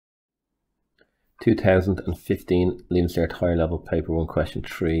2015 Leaving Cert Higher Level Paper 1 Question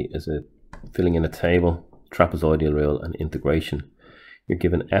 3 is filling in a table, trapezoidal rule and integration. You're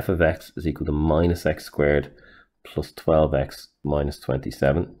given f of x is equal to minus x squared plus 12x minus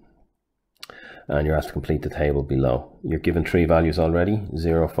 27. And you're asked to complete the table below. You're given three values already,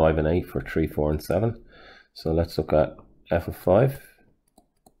 0, 5 and 8 for 3, 4 and 7. So let's look at f of 5.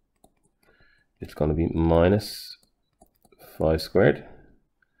 It's going to be minus 5 squared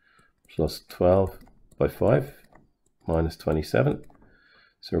plus 12 by 5 minus 27.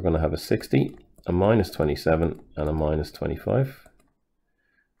 So we're going to have a 60, a minus 27 and a minus 25,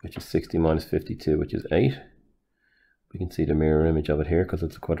 which is 60 minus 52, which is 8. We can see the mirror image of it here because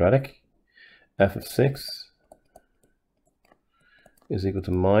it's a quadratic. F of 6 is equal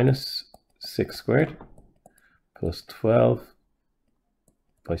to minus 6 squared plus 12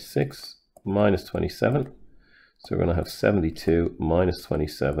 by 6 minus 27. So we're going to have 72 minus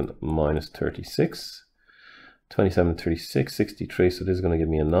 27 minus 36. 27, 36, 63. So this is going to give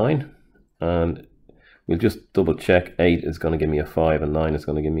me a 9. And we'll just double check. 8 is going to give me a 5 and 9 is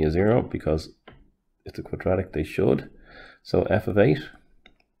going to give me a 0 because it's a quadratic, they should. So f of 8,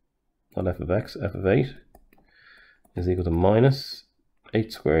 not f of x, f of 8 is equal to minus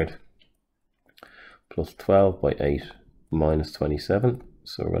 8 squared plus 12 by 8 minus 27.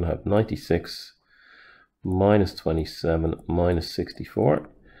 So we're going to have 96 minus 27 minus 64.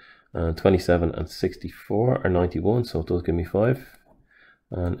 And 27 and 64 are 91, so it does give me 5.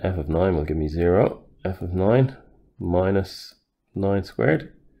 And f of 9 will give me 0. F of 9 minus 9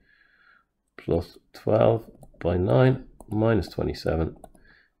 squared plus 12 by 9 minus 27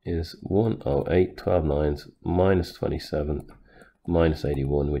 is 108, 12 nines minus 27 minus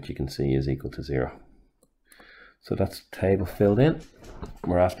 81, which you can see is equal to 0. So that's the table filled in.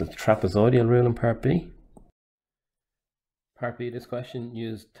 We're after the trapezoidal rule in part B. Part B of this question,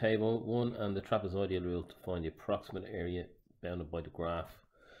 use table 1 and the trapezoidal rule to find the approximate area bounded by the graph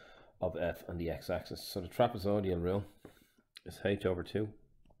of f and the x-axis. So the trapezoidal rule is h over 2.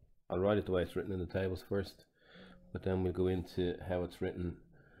 I'll write it the way it's written in the tables first, but then we'll go into how it's written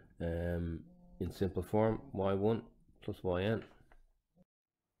in simple form. y1 plus yn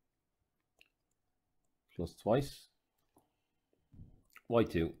plus twice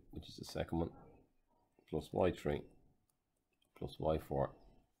y2, which is the second one, plus y3 plus y4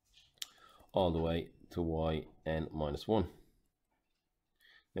 all the way to yn minus 1.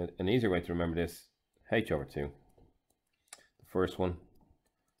 Now, an easier way to remember this, h over 2, the first one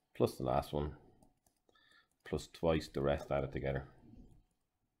plus the last one plus twice the rest added together.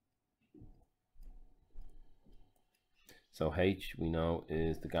 So h, we know,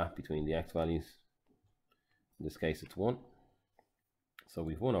 is the gap between the x values. In this case it's 1. So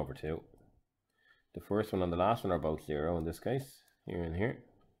we've 1 over 2. The first one and the last one are both 0 in this case, here and here.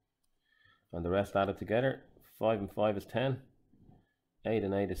 And the rest added together, 5 and 5 is 10. 8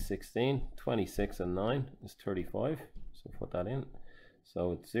 and 8 is 16. 26 and 9 is 35. So put that in.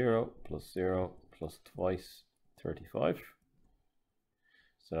 So it's 0 plus twice 35.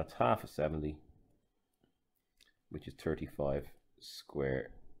 So that's half of 70, which is 35 square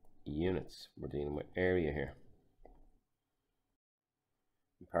units. We're dealing with area here.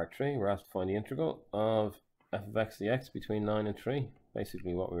 In part 3, we're asked to find the integral of f of x dx between 9 and 3.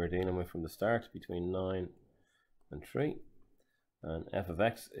 Basically what we were dealing with from the start, between 9 and 3. And f of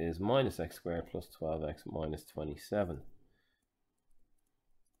x is minus x squared plus 12x minus 27.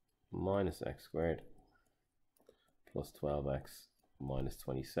 Minus x squared plus 12x minus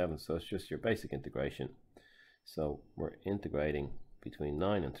 27. So it's just your basic integration. So we're integrating between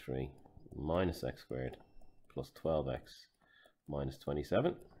 9 and 3, minus x squared plus 12x minus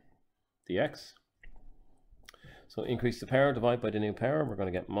 27 dx. So increase the power, divide by the new power. We're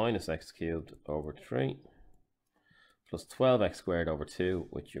going to get minus x cubed over 3 plus 12x squared over 2,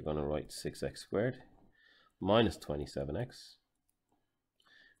 which you're going to write 6x squared, minus 27x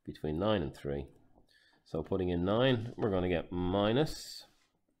between 9 and 3. So putting in 9, we're going to get minus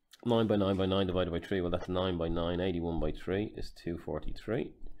 9 by 9 by 9 divided by 3. Well, that's 9 by 9. 81 by 3 is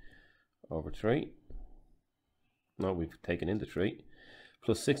 243 over 3. No, we've taken into 3.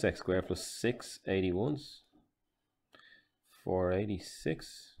 Plus 6x squared plus 6 81s.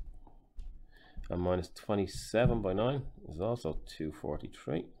 486. And minus 27 by 9 is also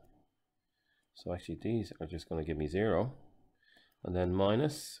 243. So actually these are just going to give me 0. And then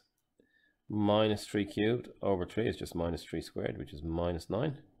minus 3 cubed over 3 is just minus 3 squared, which is minus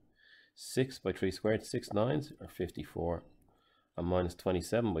 9. 6 by 3 squared, 6 9s are 54. And minus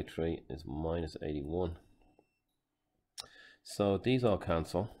 27 by 3 is minus 81. So these all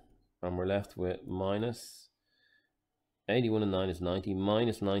cancel. And we're left with minus 81 and 9 is 90,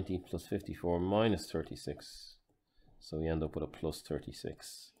 minus 90 plus 54 minus 36. So we end up with a plus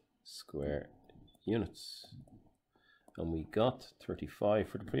 36 square units. And we got 35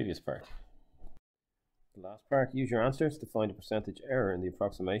 for the previous part. The last part, use your answers to find a percentage error in the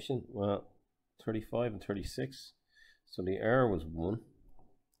approximation. Well, 35 and 36. So the error was 1.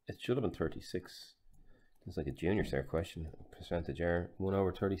 It should have been 36. It's like a junior cert question. Percentage error, 1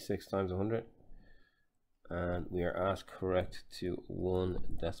 over 36 times 100. And we are asked correct to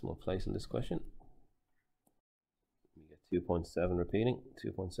 1 decimal place in this question. We get 2.7 repeating,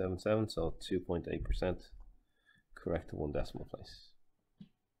 2.77, so 2.8% correct to 1 decimal place.